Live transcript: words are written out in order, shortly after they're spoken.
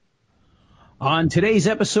On today's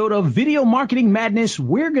episode of Video Marketing Madness,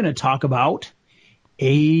 we're going to talk about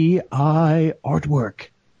AI artwork.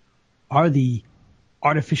 Are the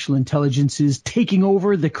artificial intelligences taking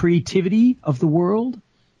over the creativity of the world?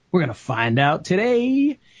 We're going to find out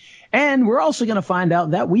today. And we're also going to find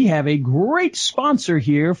out that we have a great sponsor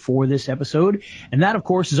here for this episode. And that, of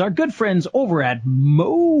course, is our good friends over at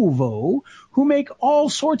Movo, who make all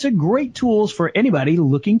sorts of great tools for anybody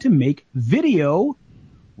looking to make video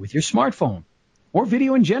with your smartphone, or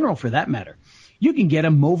video in general for that matter. You can get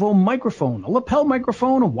a Movo microphone, a lapel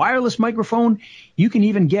microphone, a wireless microphone. You can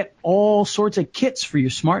even get all sorts of kits for your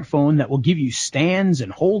smartphone that will give you stands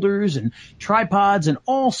and holders and tripods and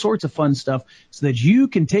all sorts of fun stuff so that you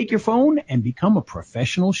can take your phone and become a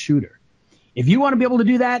professional shooter. If you want to be able to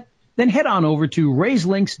do that, then head on over to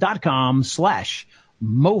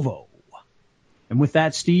raiselinks.com/Movo. And with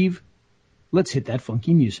that, Steve, let's hit that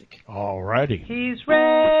funky music. All righty. He's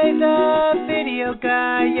Ray the video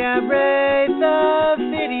guy, yeah, Ray the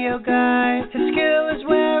video guy. His skill is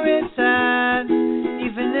where it's at,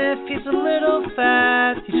 even if he's a little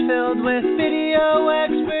fat. He's filled with video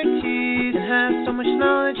expertise and has so much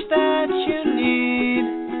knowledge that you need.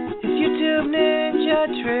 His YouTube ninja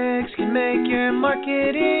tricks can make your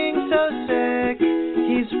marketing so sick.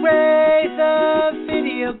 He's Ray the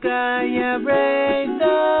video guy, yeah, Ray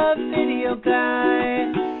the video guy.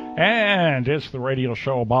 And it's the radio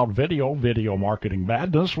show about video marketing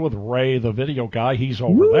madness with Ray the video guy. He's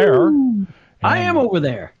over there. I am over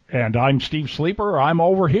there. And I'm Steve Sleeper. I'm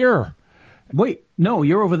over here. Wait, no,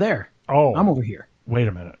 you're over there. Oh. I'm over here. Wait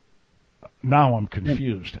a minute. Now I'm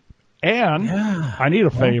confused. And I need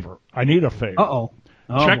a favor. Uh-oh.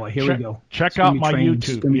 Oh, boy, here we go. Check out my YouTube.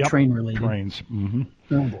 It's going to be train related. Trains. Mm-hmm.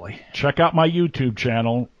 Oh, boy. Check out my YouTube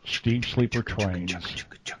channel, Steve Sleeper Trains.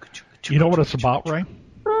 You know what it's about, Ray?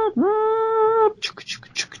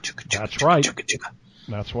 That's right.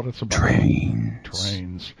 That's what it's about.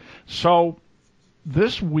 Trains. So,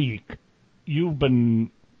 this week, you've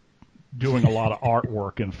been doing a lot of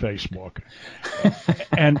artwork in Facebook.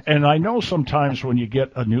 and I know sometimes when you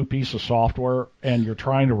get a new piece of software and you're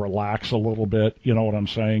trying to relax a little bit, you know what I'm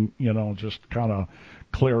saying? You know, just kind of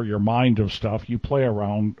clear your mind of stuff. You play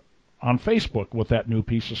around on Facebook with that new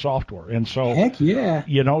piece of software. And so, heck yeah.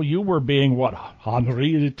 You know, you were being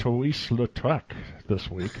Henri Toulouse-Lautrec this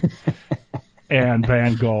week. And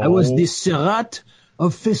Van Gogh. I was the Seurat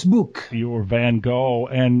of Facebook. You were Van Gogh.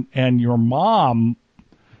 And your mom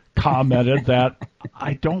commented that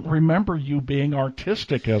I don't remember you being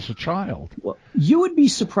artistic as a child. Well, you would be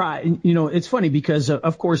surprised. You know, it's funny because,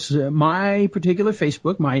 of course, my particular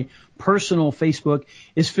Facebook, my personal Facebook,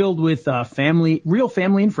 is filled with real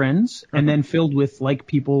family and friends, and then filled with like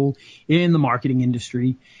people in the marketing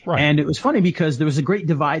industry. Right. And it was funny because there was a great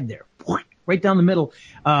divide there. Right down the middle.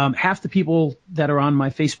 Half the people that are on my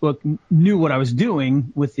Facebook knew what I was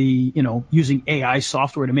doing with the, using AI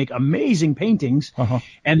software to make amazing paintings. Uh-huh.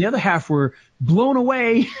 And the other half were blown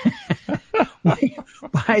away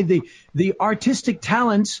by the artistic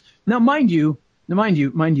talents. Now, mind you,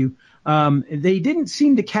 they didn't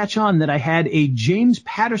seem to catch on that I had a James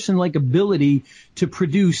Patterson-like ability to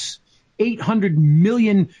produce 800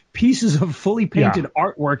 million pieces of fully painted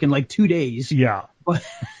artwork in like 2 days. Yeah.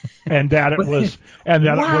 And that it was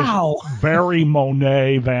very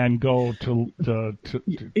Monet, Van Gogh Andre,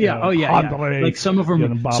 like some of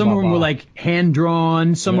them were like hand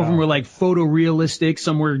drawn, some of them were like photorealistic,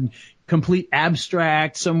 some were complete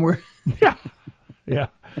abstract, some were yeah.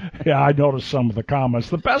 I noticed some of the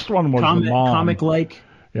comments. The best one was your mom. Comic like.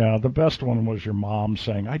 Yeah, the best one was your mom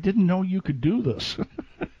saying, "I didn't know you could do this."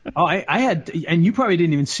 Oh, I had, and you probably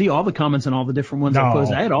didn't even see all the comments on all the different ones I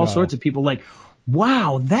posted. I had all sorts of people like,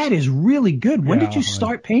 "Wow, that is really good. When did you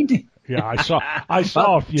start painting?" Yeah, I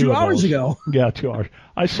saw a few 2 of hours those. ago. Yeah, 2 hours.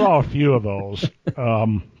 I saw a few of those.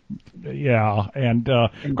 Of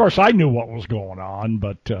course I knew what was going on,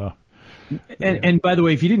 but. And by the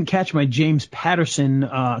way, if you didn't catch my James Patterson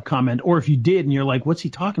comment, or if you did and you're like, "What's he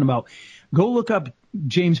talking about?" Go look up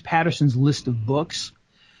James Patterson's list of books.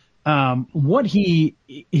 He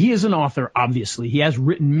is an author, obviously. He has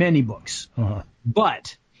written many books. Uh-huh.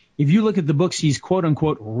 But if you look at the books he's quote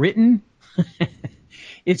unquote written,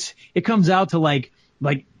 it comes out to like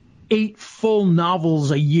 8 full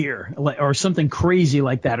novels a year or something crazy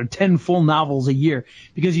like that, or 10 full novels a year,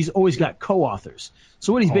 because he's always got co-authors.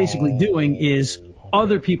 So what he's basically doing is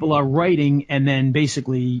other people are writing and then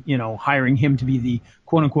basically, hiring him to be the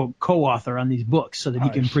quote unquote co-author on these books so that he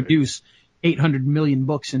can produce 800 million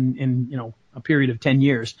books in a period of 10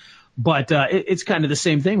 years. But it's kind of the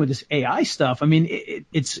same thing with this AI stuff. I mean,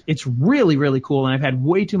 it's really, really cool, and I've had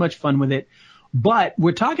way too much fun with it But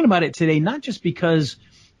we're talking about it today, not just because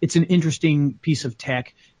it's an interesting piece of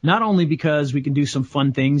tech, not only because we can do some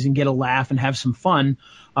fun things and get a laugh and have some fun,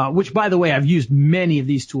 which, by the way, I've used many of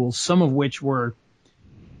these tools, some of which were,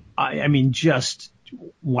 I mean, just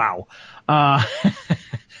wow.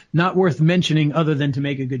 Not worth mentioning other than to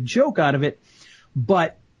make a good joke out of it,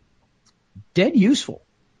 but dead useful.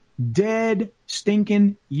 Dead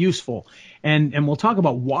stinking useful. And we'll talk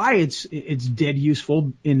about why it's dead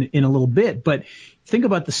useful in a little bit, but think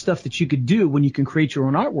about the stuff that you could do when you can create your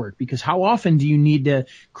own artwork, because how often do you need to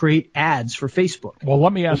create ads for Facebook? Well,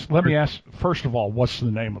 let me ask first of all, what's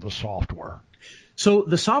the name of the software? So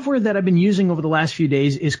the software that I've been using over the last few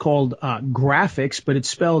days is called Graphics, but it's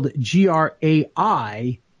spelled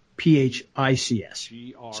Graipics.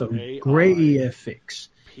 So Graipics.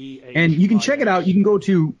 And you can check it out. You can go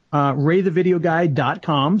to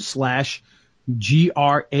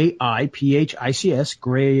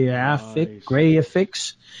raythevideoguy.com/GRAIPHICS,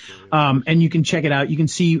 Graipics. And you can check it out. You can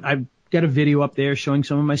see I've got a video up there showing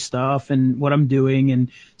some of my stuff and what I'm doing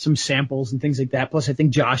and some samples and things like that. Plus, I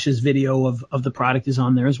think Josh's video of the product is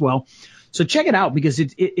on there as well. So check it out because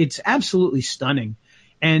it's absolutely stunning.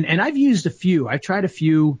 And I've used a few. I've tried a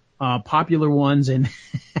few popular ones, and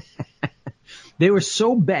they were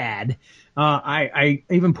so bad. I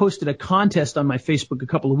even posted a contest on my Facebook a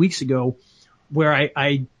couple of weeks ago where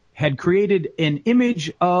I had created an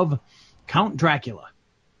image of Count Dracula.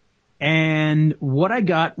 And what I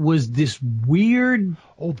got was this weird.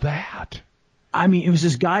 Oh, that. I mean, it was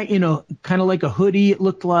this guy in a kind of like a hoodie, it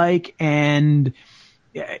looked like. And,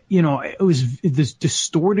 you know, it was this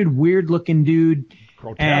distorted, weird looking dude.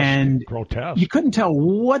 Grotesque. And grotesque. You couldn't tell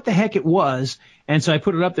what the heck it was. And so I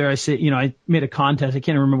put it up there. I said, you know, I made a contest. I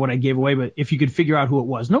can't remember what I gave away, but if you could figure out who it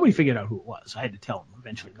was. Nobody figured out who it was. I had to tell them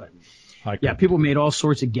eventually. But yeah, people made all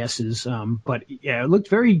sorts of guesses. But yeah, it looked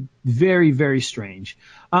very, very, very strange.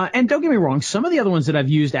 And don't get me wrong. Some of the other ones that I've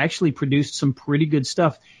used actually produced some pretty good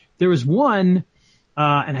stuff. There was one,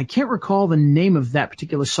 and I can't recall the name of that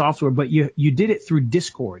particular software, but you did it through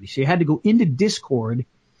Discord. So you had to go into Discord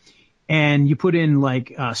and you put in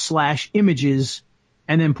like /images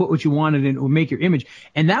and then put what you wanted and it would make your image.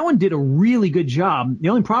 And that one did a really good job. The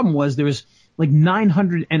only problem was there was like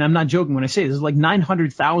 900, and I'm not joking when I say this, there's like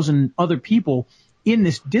 900,000 other people in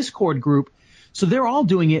this Discord group. So they're all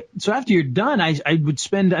doing it. So after you're done, I would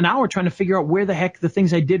spend an hour trying to figure out where the heck the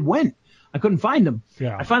things I did went. I couldn't find them.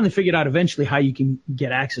 Yeah. I finally figured out eventually how you can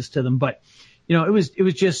get access to them. But, you know, it was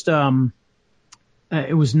just, it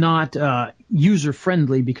was not user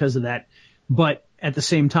friendly because of that, but at the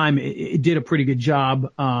same time, it did a pretty good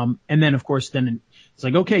job. And then, of course, then it's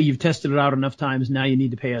like, okay, you've tested it out enough times. Now you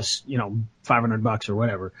need to pay us, you know, $500 or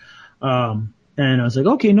whatever. And I was like,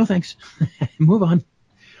 okay, no thanks. Move on.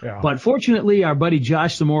 Yeah. But fortunately, our buddy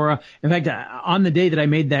Josh Zamora, in fact, on the day that I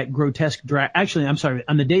made that grotesque actually, I'm sorry,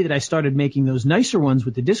 on the day that I started making those nicer ones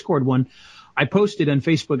with the Discord one, I posted on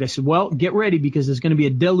Facebook. I said, well, get ready because there's going to be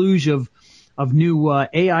a deluge of new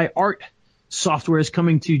AI art software is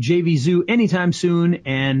coming to JVZoo anytime soon,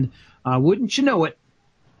 and wouldn't you know it,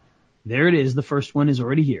 there it is. The first one is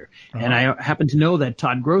already here. Uh-huh. And I happen to know that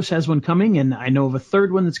Todd Gross has one coming, and I know of a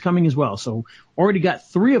third one that's coming as well. So already got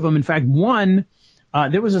 3 of them. In fact, one,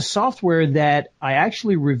 there was a software that I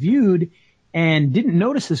actually reviewed and didn't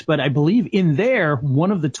notice this, but I believe in there,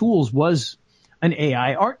 one of the tools was an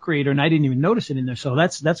AI art creator, and I didn't even notice it in there. So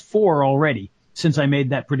that's 4 already since I made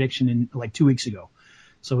that prediction in like 2 weeks ago.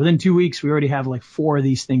 So within 2 weeks, we already have like 4 of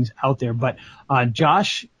these things out there. But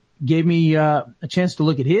Josh gave me a chance to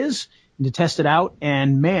look at his and to test it out.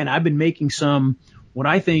 And man, I've been making some, what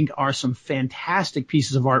I think are some fantastic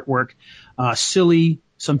pieces of artwork, silly,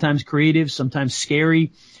 sometimes creative, sometimes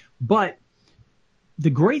scary. But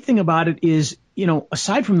the great thing about it is, you know,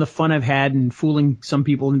 aside from the fun I've had and fooling some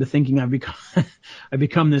people into thinking I've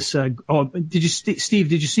become this, did you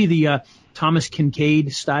see the Thomas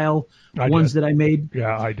Kincaid style ones that I made?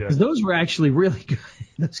 Yeah, I did. Those were actually really good.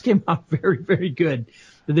 Those came out very, very good.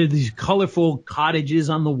 They're these colorful cottages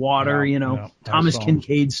on the water, Thomas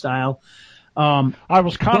Kincaid style. I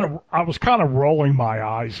was kind of rolling my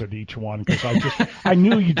eyes at each one because I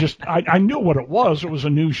knew what it was. It was a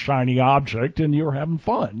new shiny object, and you were having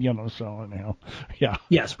fun, So anyhow, yeah.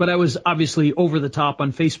 Yes, but I was obviously over the top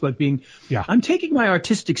on Facebook, I'm taking my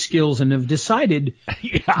artistic skills and have decided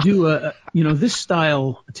to do this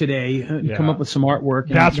style today, come up with some artwork.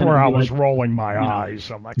 And that's where I was rolling my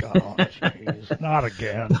eyes. I'm like, oh, geez, not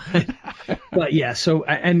again. But yeah, so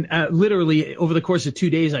and literally over the course of 2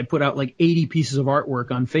 days, I put out like 80 pieces of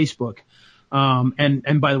artwork on Facebook.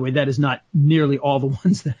 And by the way, that is not nearly all the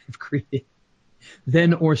ones that I've created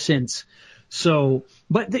then or since. So,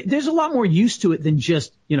 but there's a lot more use to it than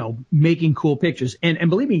just, making cool pictures. And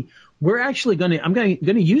believe me, we're actually I'm going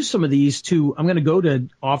to use some of these I'm going to go to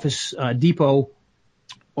Office Depot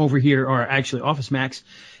over here, or actually Office Max,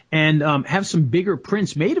 and have some bigger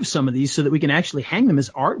prints made of some of these so that we can actually hang them as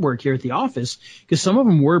artwork here at the office, because some of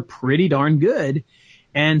them were pretty darn good.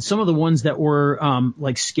 And some of the ones that were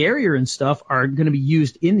like scarier and stuff are going to be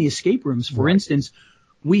used in the escape rooms. For instance,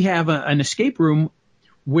 we have an escape room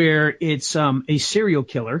where it's a serial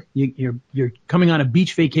killer. You're coming on a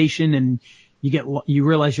beach vacation and you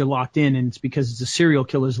realize you're locked in, and it's because it's a serial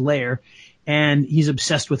killer's lair, and he's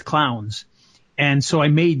obsessed with clowns. And so I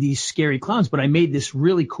made these scary clowns, but I made this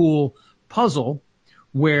really cool puzzle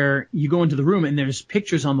where you go into the room and there's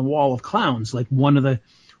pictures on the wall of clowns. Like one of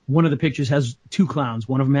the pictures has 2 clowns.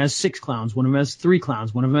 One of them has 6 clowns. One of them has 3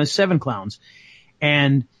 clowns. One of them has 7 clowns.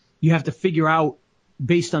 And you have to figure out,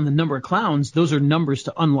 based on the number of clowns, those are numbers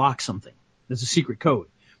to unlock something. There's a secret code.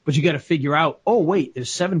 But you got to figure out, oh, wait, there's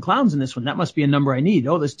 7 clowns in this one. That must be a number I need.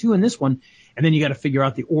 Oh, there's 2 in this one. And then you got to figure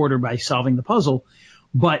out the order by solving the puzzle.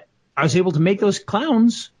 But I was able to make those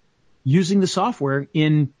clowns using the software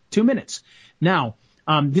in 2 minutes. Now,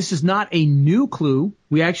 this is not a new clue.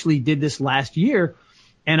 We actually did this last year,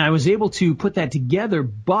 and I was able to put that together.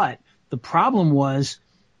 But the problem was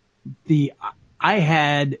I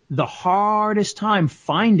had the hardest time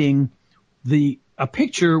finding a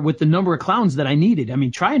picture with the number of clowns that I needed. I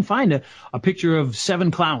mean, try and find a picture of 7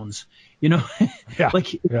 clowns,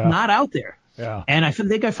 not out there. Yeah. And I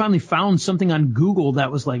think I finally found something on Google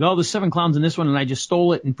that was like, oh, there's 7 clowns in this one, and I just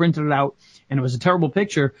stole it and printed it out, and it was a terrible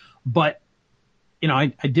picture. But,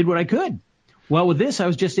 I did what I could. Well, with this, I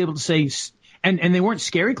was just able to say, and they weren't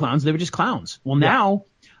scary clowns, they were just clowns. Well, now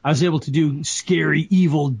I was able to do scary,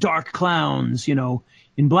 evil, dark clowns,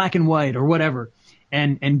 in black and white or whatever,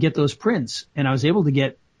 and get those prints. And I was able to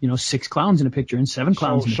get, 6 clowns in a picture and 7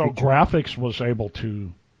 clowns in a picture. So Graphics was able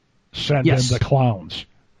to send in the clowns.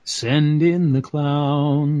 Send in the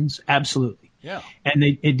clowns. Absolutely. Yeah. And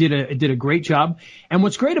it did a great job. And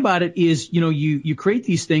what's great about it is, you create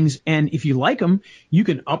these things, and if you like them, you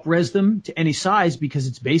can up-res them to any size, because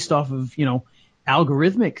it's based off of,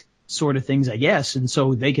 algorithmic sort of things, I guess. And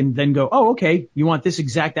so they can then go, oh, okay, you want this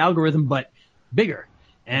exact algorithm, but bigger.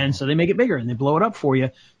 And so they make it bigger and they blow it up for you.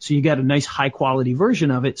 So you got a nice high quality version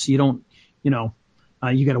of it. So you don't, you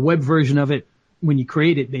got a web version of it when you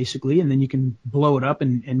create it, basically, and then you can blow it up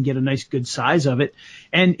and get a nice good size of it.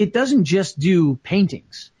 And it doesn't just do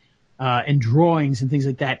paintings and drawings and things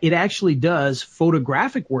like that. It actually does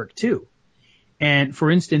photographic work too. And for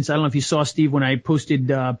instance, I don't know if you saw, Steve, when I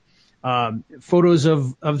posted photos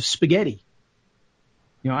of spaghetti.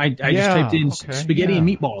 I just typed in spaghetti and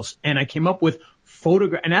meatballs, and I came up with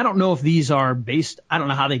photograph. And I don't know if these are based, I don't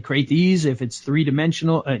know how they create these, if it's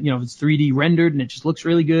 3-dimensional, if it's 3D rendered and it just looks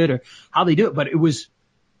really good, or how they do it. But it was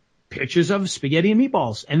pictures of spaghetti and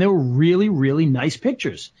meatballs, and they were really, really nice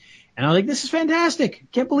pictures. And I was like, this is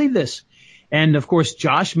fantastic. Can't believe this. And of course,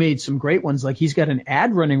 Josh made some great ones. Like, he's got an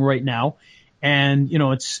ad running right now, and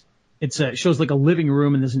it shows like a living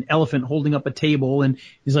room, and there's an elephant holding up a table, and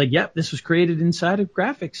he's like, yep, this was created inside of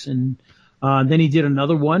Graphics. And then he did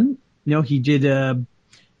another one. He did it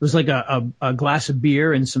was like a glass of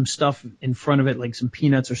beer and some stuff in front of it, like some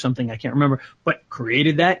peanuts or something, I can't remember, but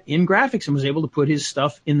created that in Graphics and was able to put his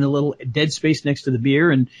stuff in the little dead space next to the beer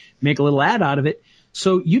and make a little ad out of it.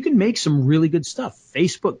 So you can make some really good stuff.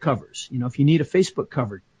 Facebook covers, if you need a Facebook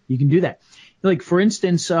cover, you can do that. Like, for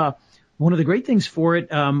instance, one of the great things for it,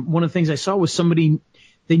 one of the things I saw was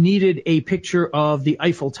they needed a picture of the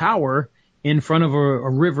Eiffel Tower in front of a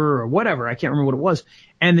river or whatever. I can't remember what it was.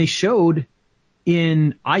 And they showed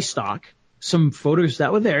in iStock some photos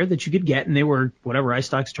that were there that you could get, and they were whatever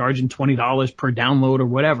iStock's charging $20 per download or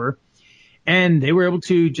whatever. And they were able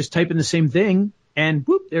to just type in the same thing, and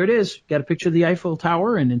whoop, there it is. Got a picture of the Eiffel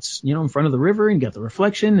Tower, and it's, in front of the river, and got the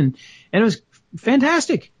reflection, and it was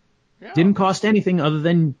fantastic. Yeah. Didn't cost anything other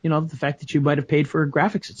than, the fact that you might have paid for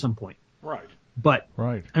Graphics at some point. Right. But,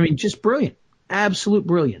 I mean, just brilliant. Absolute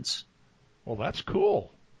brilliance. Well, that's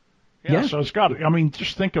cool. Yeah. So it's got,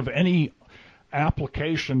 just think of any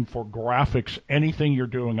application for graphics, anything you're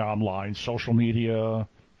doing online, social media,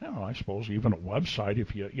 I suppose even a website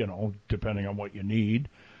if you depending on what you need.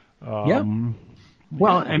 Well,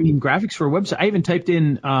 graphics for a website. I even typed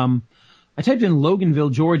in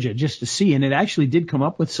Loganville, Georgia, just to see, and it actually did come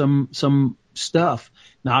up with some stuff.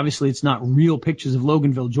 Now, obviously, it's not real pictures of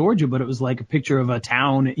Loganville, Georgia, but it was like a picture of a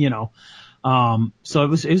town, so it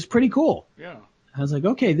was pretty cool. Yeah. I was like,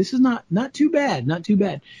 okay, this is not too bad, not too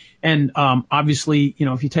bad. And obviously,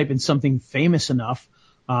 if you type in something famous enough,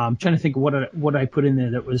 I'm trying to think of what I put in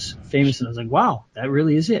there that was famous, and I was like, wow, that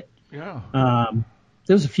really is it. Yeah.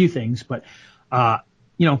 There's a few things, but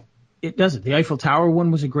it doesn't. The Eiffel Tower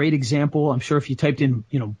one was a great example. I'm sure if you typed in,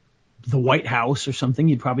 the White House or something,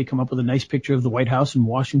 you'd probably come up with a nice picture of the White House in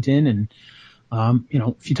Washington. And,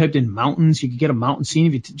 if you typed in mountains, you could get a mountain scene.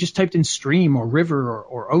 If you just typed in stream or river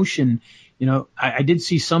or ocean, I did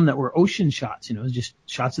see some that were ocean shots, just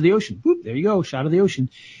shots of the ocean. Boop, there you go, shot of the ocean.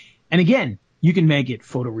 And again, you can make it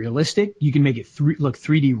photorealistic. You can make it look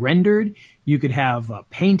 3D rendered. You could have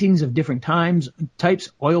paintings of different types,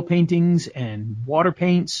 oil paintings and water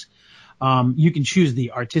paints. You can choose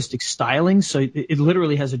the artistic styling. So it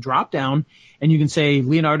literally has a drop down, and you can say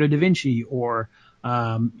Leonardo da Vinci or,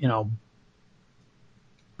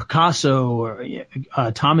 Picasso or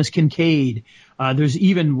Thomas Kincaid. There's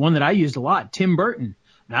even one that I used a lot, Tim Burton.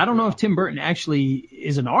 Now, I don't know if Tim Burton actually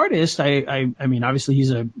is an artist. I mean, obviously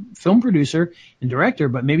he's a film producer and director,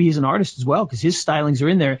 but maybe he's an artist as well, because his stylings are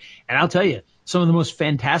in there. And I'll tell you, some of the most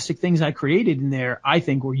fantastic things I created in there, I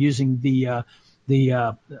think, were using the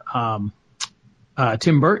Tim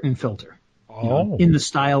Burton filter in the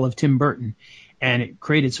style of Tim Burton. And it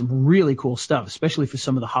created some really cool stuff, especially for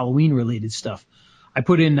some of the Halloween related stuff. I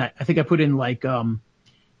think I put in like,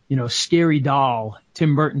 Scary Doll,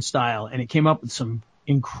 Tim Burton style, and it came up with some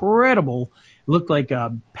incredible, looked like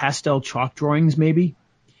pastel chalk drawings maybe.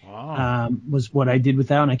 Wow. Was what I did with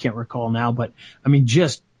that, and I can't recall now, but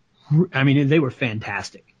they were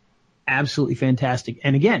fantastic. Absolutely fantastic.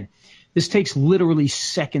 And again, this takes literally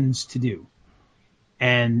seconds to do.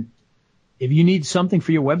 And if you need something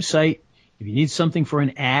for your website, if you need something for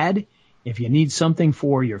an ad, if you need something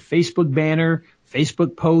for your Facebook banner,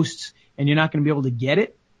 Facebook posts, and you're not going to be able to get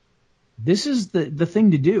it, this is the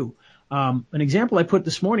thing to do. An example I put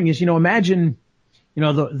this morning is, imagine,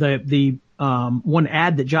 the one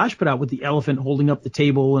ad that Josh put out with the elephant holding up the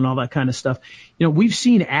table and all that kind of stuff. We've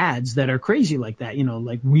seen ads that are crazy like that,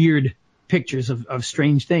 like weird pictures of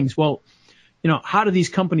strange things. Well, how do these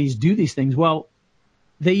companies do these things? Well,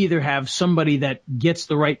 they either have somebody that gets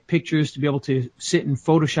the right pictures to be able to sit and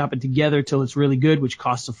Photoshop it together till it's really good, which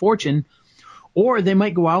costs a fortune, or they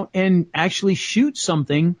might go out and actually shoot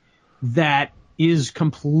something that is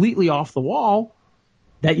completely off the wall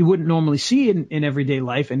that you wouldn't normally see in everyday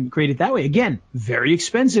life and create it that way. Again, very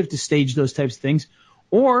expensive to stage those types of things.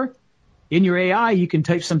 Or in your AI, you can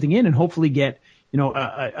type something in and hopefully get,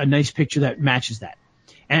 a nice picture that matches that.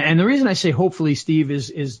 And the reason I say hopefully, Steve,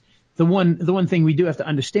 is the one thing we do have to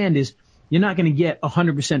understand is you're not going to get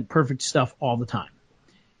 100% perfect stuff all the time.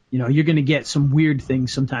 You're going to get some weird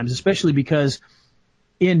things sometimes, especially because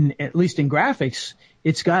at least in graphics,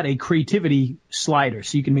 it's got a creativity slider,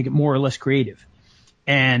 so you can make it more or less creative.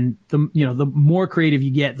 And the more creative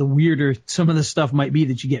you get, the weirder some of the stuff might be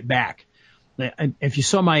that you get back. If you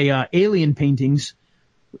saw my alien paintings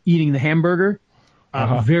eating the hamburger,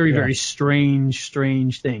 very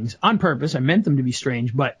strange things on purpose. I meant them to be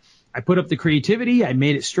strange, but I put up the creativity, I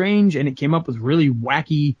made it strange, and it came up with really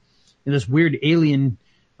wacky, this weird alien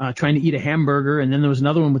trying to eat a hamburger. And then there was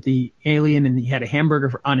another one with the alien, and he had a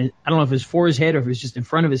hamburger on it. I don't know if it was for his head or if it was just in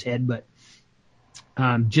front of his head, but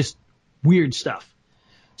just weird stuff.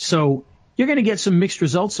 So you're going to get some mixed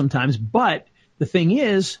results sometimes, but the thing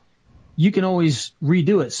is, you can always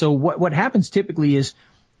redo it. So what happens typically is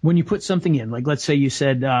when you put something in, like let's say you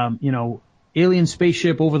said, alien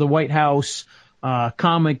spaceship over the White House,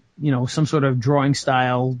 comic, some sort of drawing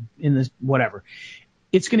style in this, whatever.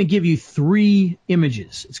 It's going to give you 3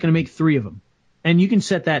 images. It's going to make 3 of them. And you can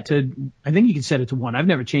set that to, I think you can set it to 1. I've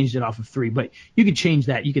never changed it off of 3, but you can change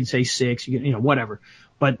that. You can say 6, you can, whatever.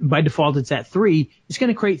 But by default, it's at 3. It's going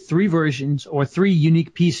to create 3 versions or 3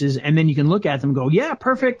 unique pieces. And then you can look at them and go, yeah,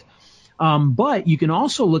 perfect. But you can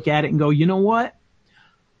also look at it and go, you know what?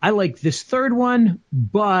 I like this 3rd one,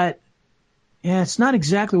 but yeah, it's not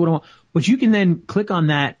exactly what I want. But you can then click on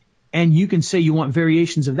that and you can say you want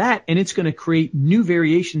variations of that, and it's going to create new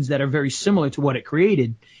variations that are very similar to what it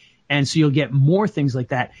created. And so you'll get more things like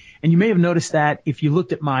that. And you may have noticed that if you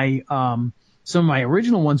looked at my some of my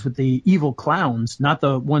original ones with the evil clowns, not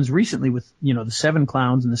the ones recently with, the 7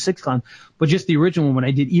 clowns and the 6 clowns, but just the original one when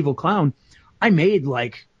I did evil clown, I made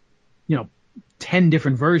 10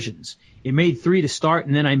 different versions. It made 3 to start,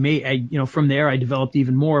 and then from there I developed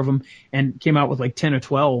even more of them and came out with 10 or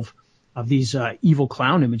 12 of these evil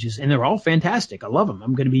clown images, and they're all fantastic. I love them.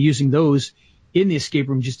 I'm going to be using those in the escape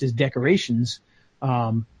room just as decorations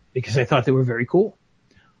because I thought they were very cool.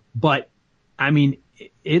 But I mean,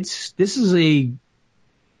 this is an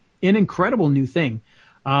incredible new thing.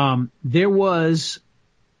 There was,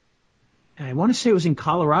 I want to say it was in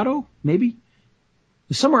Colorado, maybe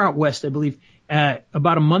somewhere out west, I believe.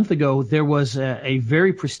 about a month ago, there was a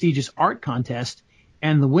very prestigious art contest,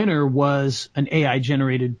 and the winner was an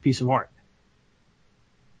AI-generated piece of art.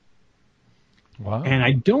 Wow. And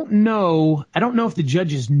I don't know if the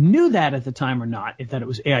judges knew that at the time or not, if that it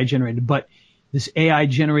was AI-generated, but this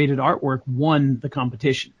AI-generated artwork won the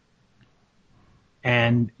competition.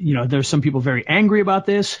 And, there's some people very angry about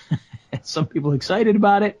this, some people excited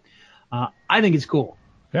about it. I think it's cool.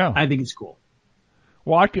 Yeah. I think it's cool.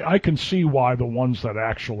 Well, I can see why the ones that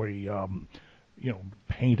actually,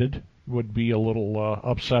 painted would be a little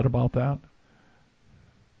upset about that.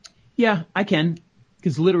 Yeah, I can,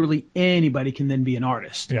 because literally anybody can then be an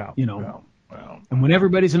artist. Yeah. Well, and when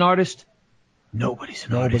everybody's an artist, nobody's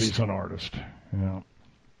an artist. Nobody's an artist. Yeah.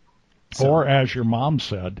 So. Or as your mom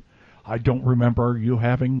said, I don't remember you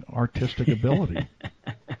having artistic ability.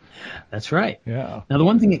 That's right. Yeah. Now, the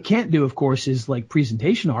one thing it can't do, of course, is like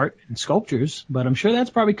presentation art and sculptures, but I'm sure that's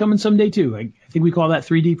probably coming someday too. I think we call that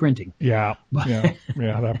 3D printing. Yeah. Yeah,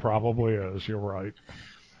 that probably is. You're right.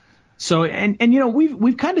 So, and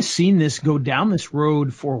we've kind of seen this go down this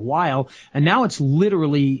road for a while, and now it's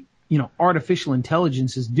literally, artificial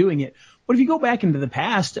intelligence is doing it. But if you go back into the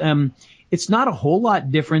past, it's not a whole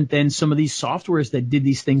lot different than some of these softwares that did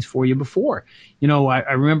these things for you before.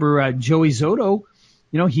 I remember Joey Zoto.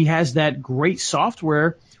 He has that great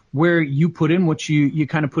software where you put in what you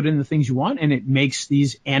kind of put in the things you want, and it makes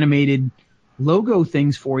these animated logo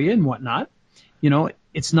things for you and whatnot.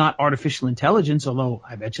 It's not artificial intelligence, although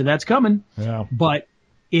I bet you that's coming. Yeah. But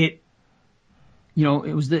it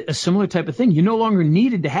was a similar type of thing. You no longer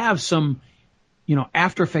needed to have some,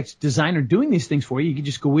 After Effects designer doing these things for you. You could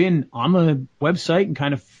just go in on the website and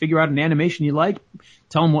kind of figure out an animation you like,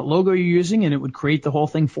 tell them what logo you're using, and it would create the whole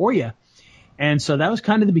thing for you. And so that was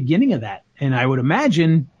kind of the beginning of that. And I would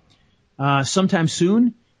imagine sometime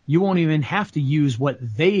soon, you won't even have to use what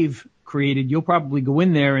they've created. You'll probably go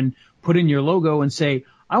in there and put in your logo and say,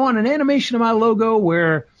 I want an animation of my logo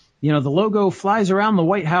where, the logo flies around the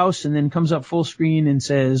White House and then comes up full screen and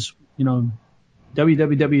says,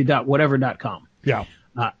 www.whatever.com. Yeah.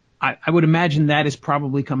 I would imagine that is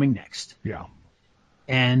probably coming next. Yeah.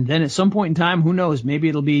 And then at some point in time, who knows, maybe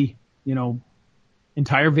it'll be,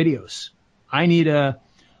 entire videos. I need a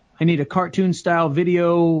cartoon style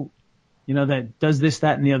video, that does this,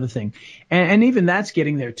 that, and the other thing. And even that's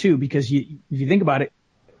getting there too, because if you think about it,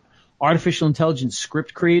 artificial intelligence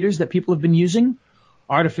script creators that people have been using,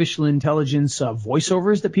 artificial intelligence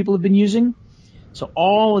voiceovers that people have been using. So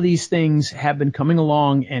all of these things have been coming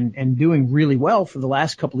along and doing really well for the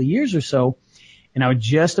last couple of years or so. And I would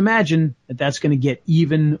just imagine that that's going to get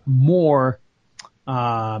even more,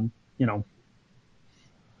 more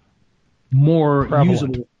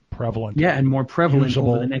prevalent. Yeah, and more prevalent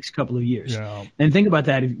usable over the next couple of years. Yeah. And think about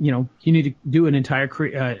that. If, you need to do an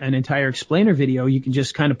entire explainer video, you can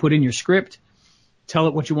just kind of put in your script, tell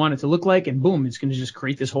it what you want it to look like, and boom, it's going to just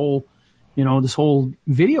create this whole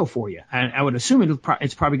video for you. I would assume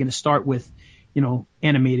it's probably going to start with,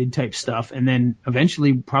 animated type stuff, and then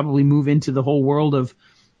eventually probably move into the whole world of,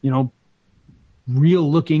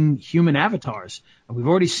 real looking human avatars. And we've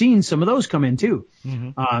already seen some of those come in too.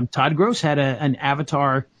 Mm-hmm. Todd Gross had an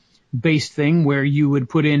avatar based thing where you would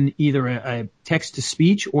put in either a text to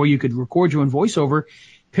speech, or you could record your own voiceover,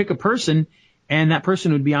 pick a person, and that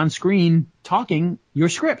person would be on screen talking your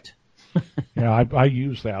script. Yeah, I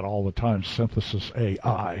use that all the time, Synthesis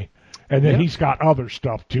AI. And then he's got other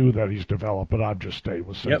stuff too that he's developed, but I've just stayed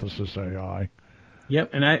with Synthesis AI.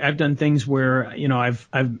 Yep, and I've done things where, I've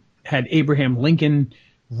had Abraham Lincoln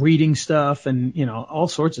reading stuff and, all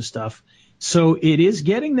sorts of stuff. So it is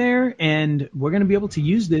getting there, and we're going to be able to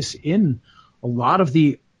use this in a lot of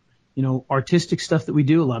the, artistic stuff that we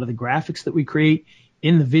do, a lot of the graphics that we create,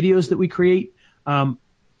 in the videos that we create. One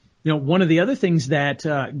of the other things that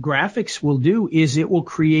graphics will do is it will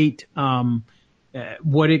create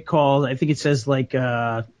what it calls, I think it says like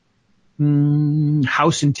house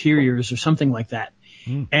interiors or something like that.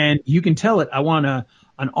 And you can tell it, I want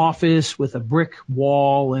an office with a brick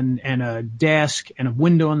wall and a desk and a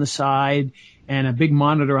window on the side and a big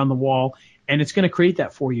monitor on the wall, and it's going to create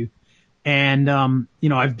that for you. And,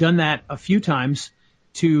 I've done that a few times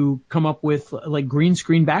to come up with like green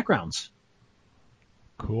screen backgrounds.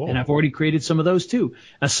 Cool. And I've already created some of those too.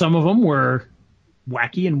 Now, some of them were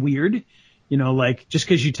wacky and weird, like just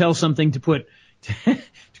because you tell something to put to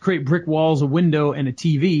create brick walls, a window, and a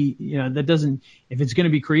TV, that doesn't, if it's going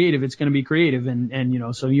to be creative, it's going to be creative.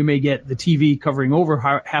 And so you may get the TV covering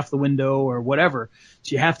over half the window or whatever.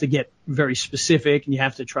 So you have to get very specific and you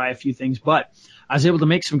have to try a few things. But I was able to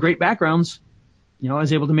make some great backgrounds, I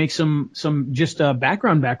was able to make some just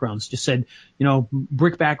backgrounds. Just said,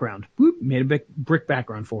 brick background. Whoop, made a brick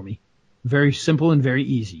background for me. Very simple and very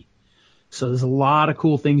easy. So there's a lot of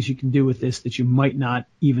cool things you can do with this that you might not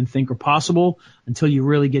even think are possible until you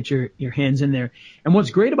really get your hands in there. And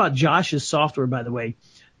what's great about Josh's software, by the way,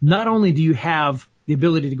 not only do you have the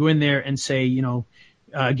ability to go in there and say,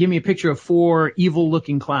 give me a picture of 4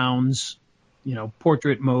 evil-looking clowns,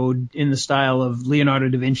 portrait mode in the style of Leonardo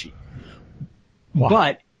da Vinci. Wow.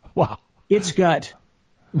 But it's got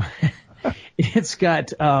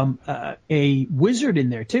a wizard in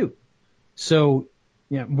there too. So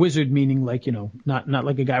wizard meaning like not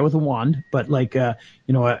like a guy with a wand, but like a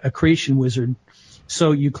creation wizard.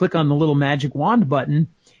 So you click on the little magic wand button,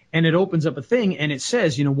 and it opens up a thing, and it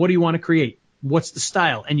says, what do you want to create? What's the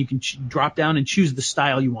style? And you can drop down and choose the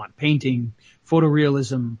style you want: painting,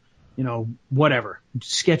 photorealism, whatever,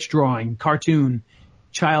 sketch drawing, cartoon,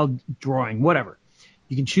 child drawing, whatever.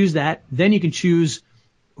 You can choose that. Then you can choose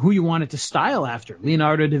who you want it to style after.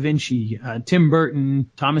 Leonardo da Vinci, Tim Burton,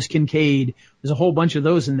 Thomas Kinkade. There's a whole bunch of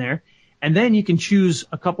those in there. And then you can choose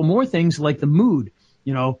a couple more things like the mood,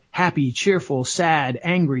 happy, cheerful, sad,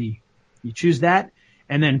 angry. You choose that.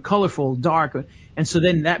 And then colorful, dark. And so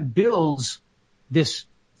then that builds this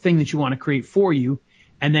thing that you want to create for you.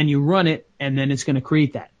 And then you run it, and then it's going to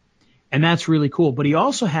create that. And that's really cool. But he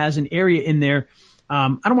also has an area in there. I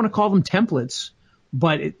don't want to call them templates,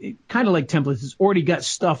 but it kind of like templates. It's already got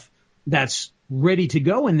stuff that's ready to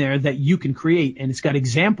go in there that you can create, and it's got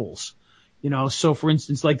examples. So for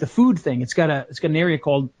instance, like the food thing, it's got an area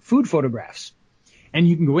called food photographs, and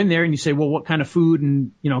you can go in there and you say, well, what kind of food,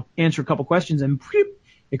 and answer a couple questions, and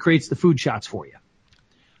it creates the food shots for you.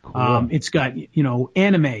 Cool. It's got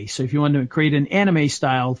anime. So if you want to create an anime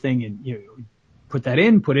style thing, and you put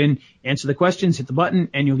in, answer the questions, hit the button,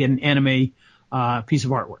 and you'll get an anime piece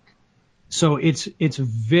of artwork. So it's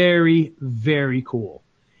very, very cool.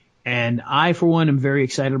 And I, for one, am very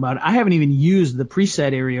excited about it. I haven't even used the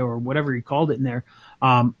preset area or whatever you called it in there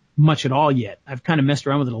much at all yet. I've kind of messed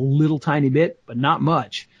around with it a little tiny bit, but not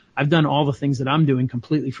much. I've done all the things that I'm doing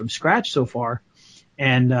completely from scratch so far.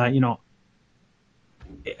 And,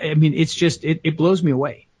 it's just, it blows me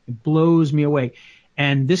away. It blows me away.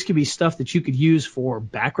 And this could be stuff that you could use for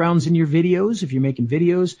backgrounds in your videos. If you're making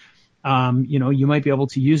videos, you might be able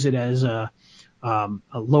to use it as a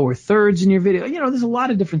lower thirds in your video. There's a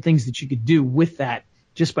lot of different things that you could do with that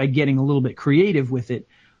just by getting a little bit creative with it.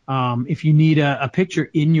 If you need a picture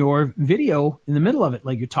in your video in the middle of it,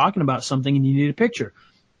 like you're talking about something and you need a picture,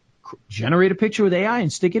 generate a picture with AI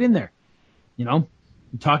and stick it in there. I'm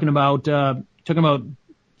talking about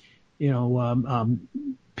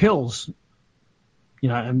pills.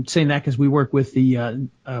 I'm saying that because we work with the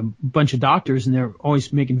bunch of doctors, and they're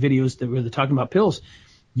always making videos where they're talking about pills.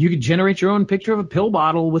 You could generate your own picture of a pill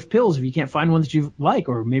bottle with pills if you can't find one that you like,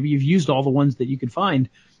 or maybe you've used all the ones that you could find.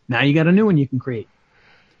 Now you got a new one you can create.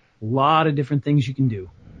 A lot of different things you can do.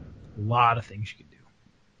 A lot of things you can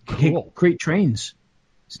do. Cool. Create trains.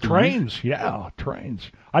 Trains.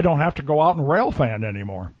 I don't have to go out and rail fan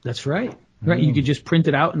anymore. That's right. Right, you could just print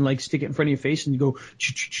it out and stick it in front of your face, and you go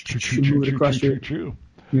move it across your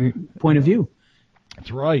point of view. That's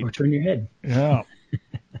right. Or turn your head. Yeah.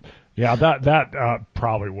 Yeah, that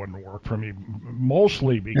probably wouldn't work for me,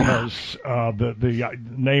 mostly because the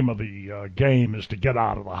name of the game is to get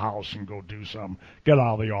out of the house and go do something, get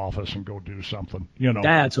out of the office and go do something,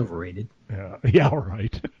 That's overrated. Yeah,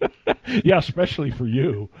 right. Yeah, especially for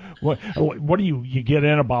you. What do you get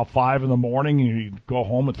in about 5 a.m. and you go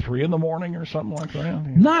home at 3 a.m. or something like that?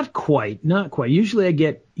 Not quite. Usually I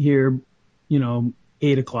get here,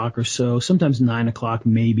 8 o'clock or so, sometimes 9 o'clock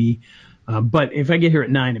maybe. But if I get here at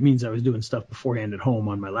 9, it means I was doing stuff beforehand at home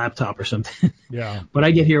on my laptop or something. Yeah. But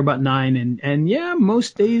I get here about 9, and yeah,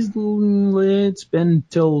 most days it's been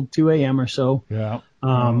till 2 a.m. or so. Yeah.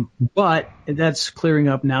 But that's clearing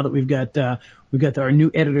up now that we've got our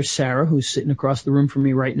new editor, Sarah, who's sitting across the room from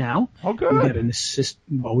me right now. Oh, good. We got an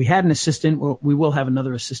assistant. Well, we had an assistant. Well, we will have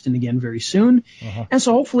another assistant again very soon. Uh-huh. And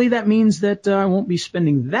so hopefully that means that I won't be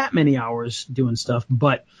spending that many hours doing stuff.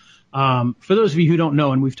 But for those of you who don't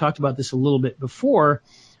know, and we've talked about this a little bit before,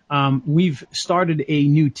 we've started a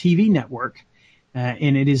new TV network,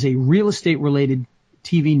 and it is a real estate related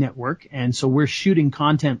TV network. And so we're shooting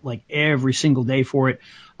content like every single day for it.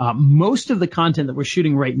 Most of the content that we're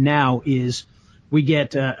shooting right now is we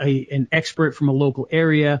get an expert from a local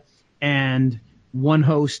area and one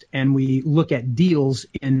host, and we look at deals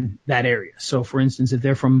in that area. So for instance, if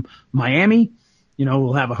they're from Miami,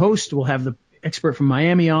 we'll have a host, we'll have the expert from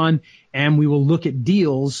Miami on, and we will look at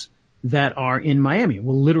deals that are in Miami.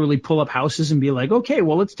 We'll literally pull up houses and be like, okay,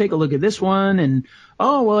 well, let's take a look at this one. And,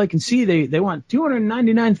 oh, well, I can see they want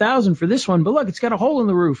 $299,000 for this one, but look, it's got a hole in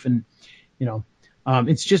the roof. And,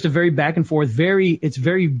 it's just a very back and forth, it's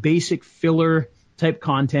very basic filler type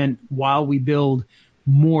content while we build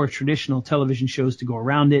more traditional television shows to go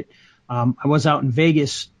around it. I was out in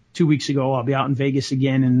Vegas 2 weeks ago. I'll be out in Vegas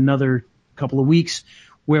again in another couple of weeks,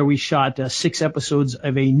 where we shot 6 episodes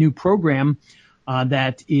of a new program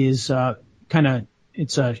that is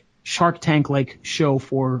it's a Shark Tank-like show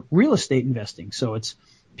for real estate investing. So it's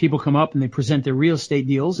people come up and they present their real estate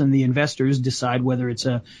deals, and the investors decide whether it's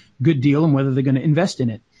a good deal and whether they're going to invest in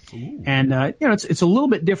it. Ooh. And it's a little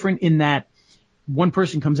bit different in that one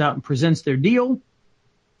person comes out and presents their deal.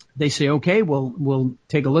 They say, okay, we'll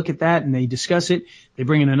take a look at that, and they discuss it. They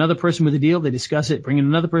bring in another person with a deal. They discuss it. Bring in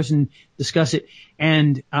another person, discuss it.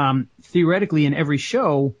 And theoretically, in every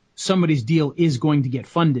show, somebody's deal is going to get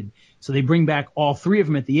funded. So they bring back all 3 of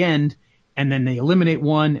them at the end, and then they eliminate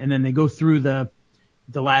one, and then they go through the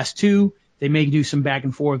last 2. They may do some back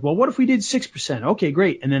and forth. Well, what if we did 6%? Okay,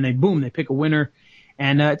 great. And then they pick a winner,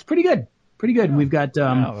 and it's pretty good. Pretty good. And we've got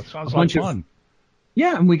that sounds like fun.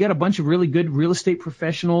 Yeah, and we got a bunch of really good real estate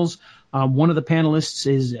professionals. One of the panelists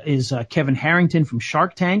is Kevin Harrington from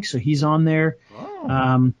Shark Tank, so he's on there.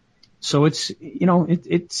 Oh. So it's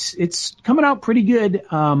it's coming out pretty good.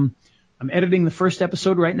 I'm editing the first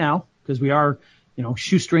episode right now because we are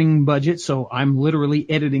shoestring budget, so I'm literally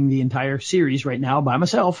editing the entire series right now by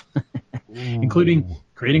myself, including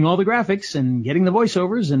creating all the graphics and getting the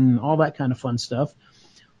voiceovers and all that kind of fun stuff.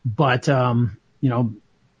 But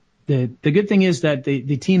The good thing is that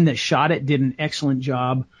the team that shot it did an excellent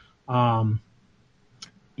job. They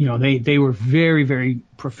were very, very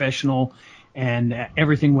professional, and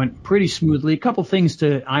everything went pretty smoothly. A couple things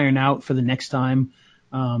to iron out for the next time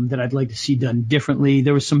that I'd like to see done differently.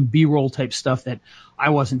 There was some B-roll type stuff that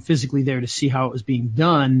I wasn't physically there to see how it was being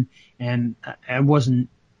done, and I wasn't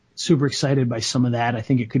super excited by some of that. I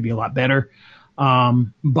think it could be a lot better.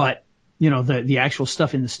 But the actual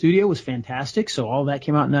stuff in the studio was fantastic. So all that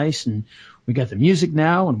came out nice, and we got the music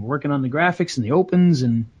now, and we're working on the graphics and the opens,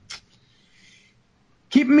 and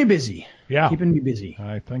keeping me busy. Yeah. Keeping me busy.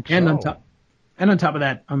 I think so. And on top of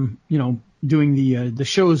that, I'm, doing the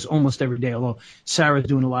shows almost every day, although Sarah's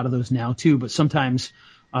doing a lot of those now too. But sometimes,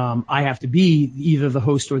 I have to be either the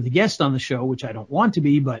host or the guest on the show, which I don't want to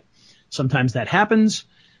be, but sometimes that happens,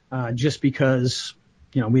 just because,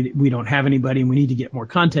 we don't have anybody and we need to get more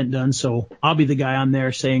content done. So I'll be the guy on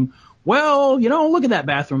there saying, well, look at that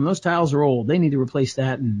bathroom. Those tiles are old. They need to replace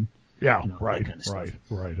that. And right. That kind of Right.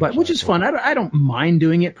 But Exactly. Which is fun. I don't mind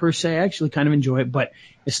doing it per se. I actually kind of enjoy it, but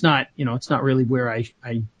it's not, it's not really where I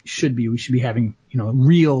should be. We should be having,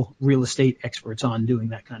 real estate experts on doing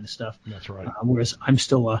that kind of stuff. That's right. Whereas I'm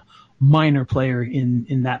still a minor player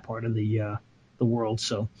in that part of the world.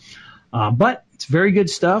 So, but it's very good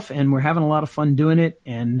stuff, and we're having a lot of fun doing it.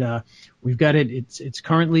 And we've got it. It's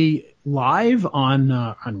currently live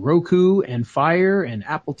on Roku and Fire and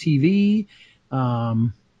Apple TV,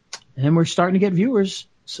 and we're starting to get viewers.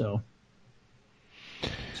 So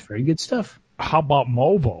it's very good stuff. How about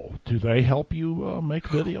Movo? Do they help you make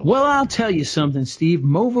videos? Well, I'll tell you something, Steve.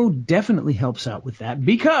 Movo definitely helps out with that,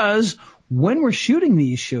 because when we're shooting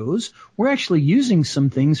these shows, we're actually using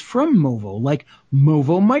some things from Movo, like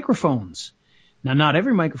Movo microphones. Now, not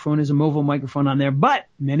every microphone is a Movo microphone on there, but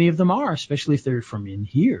many of them are, especially if they're from in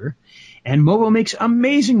here. And Movo makes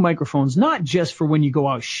amazing microphones, not just for when you go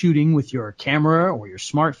out shooting with your camera or your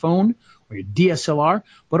smartphone or your DSLR,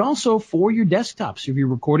 but also for your desktops. If you're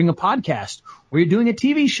recording a podcast or you're doing a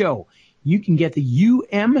TV show, you can get the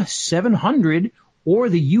UM700 or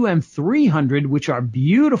the UM300, which are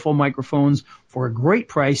beautiful microphones for a great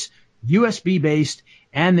price, USB-based,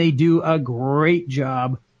 and they do a great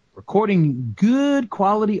job recording good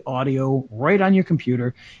quality audio right on your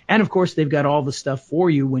computer. And, of course, they've got all the stuff for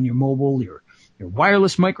you when you're mobile, your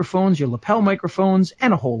wireless microphones, your lapel microphones,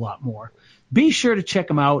 and a whole lot more. Be sure to check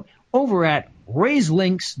them out over at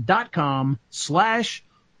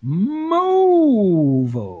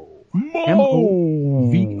raiselinks.com/Movo.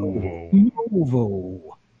 Movo.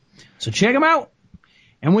 So check them out.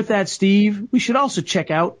 And with that, Steve, we should also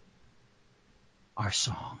check out our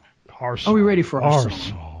song. Are we ready for our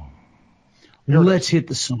song? Let's hit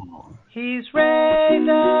the song. He's Ray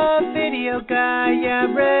the video guy, yeah,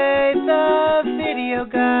 Ray the video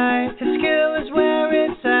guy. His skill is where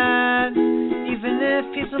it's at, even if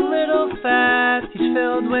he's a little fat. He's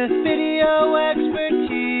filled with video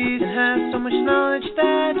expertise and has so much knowledge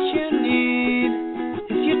that you need.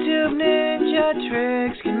 His YouTube ninja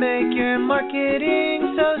tricks can make your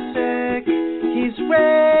marketing so sick. He's is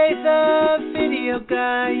Ray the Video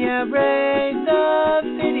Guy. Yeah, Ray the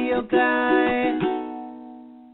Video Guy.